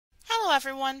Hello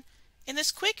everyone! In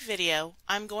this quick video,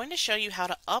 I'm going to show you how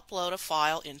to upload a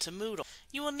file into Moodle.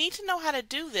 You will need to know how to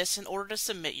do this in order to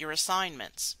submit your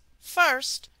assignments.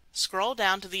 First, scroll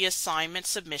down to the assignment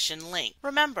submission link.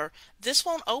 Remember, this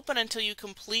won't open until you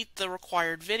complete the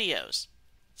required videos.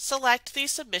 Select the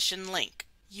submission link.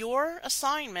 Your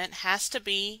assignment has to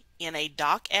be in a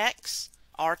docx,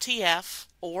 RTF,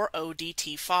 or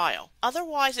ODT file.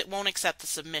 Otherwise, it won't accept the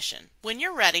submission. When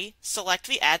you're ready, select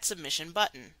the Add Submission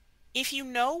button. If you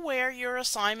know where your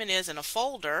assignment is in a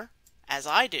folder, as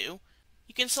I do,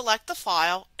 you can select the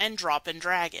file and drop and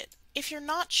drag it. If you're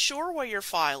not sure where your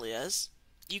file is,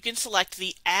 you can select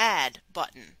the Add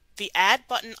button. The Add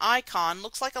button icon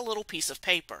looks like a little piece of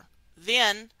paper.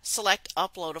 Then select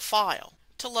Upload a file.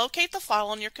 To locate the file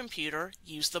on your computer,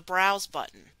 use the Browse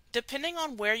button. Depending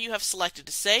on where you have selected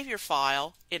to save your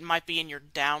file, it might be in your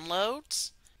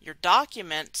Downloads, your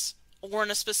Documents, or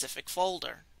in a specific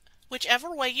folder.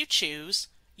 Whichever way you choose,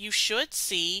 you should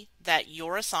see that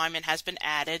your assignment has been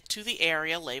added to the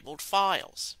area labeled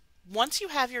Files. Once you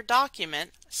have your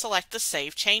document, select the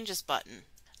Save Changes button.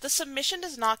 The submission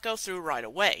does not go through right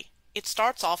away. It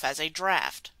starts off as a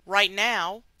draft. Right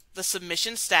now, the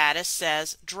submission status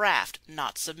says Draft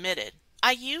Not Submitted.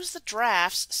 I use the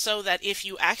drafts so that if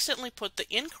you accidentally put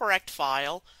the incorrect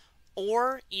file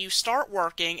or you start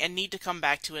working and need to come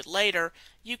back to it later,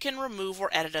 you can remove or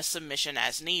edit a submission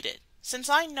as needed. Since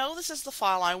I know this is the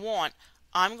file I want,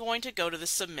 I'm going to go to the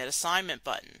Submit Assignment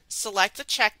button. Select the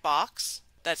checkbox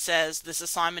that says this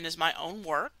assignment is my own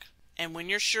work, and when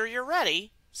you're sure you're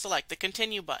ready, select the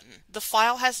Continue button. The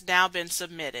file has now been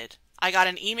submitted. I got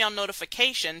an email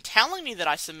notification telling me that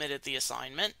I submitted the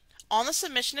assignment. On the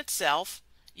submission itself,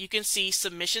 you can see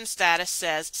submission status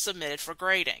says Submitted for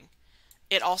Grading.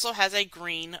 It also has a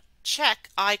green check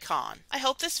icon. I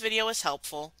hope this video is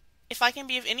helpful. If I can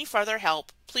be of any further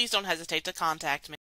help, please don't hesitate to contact me.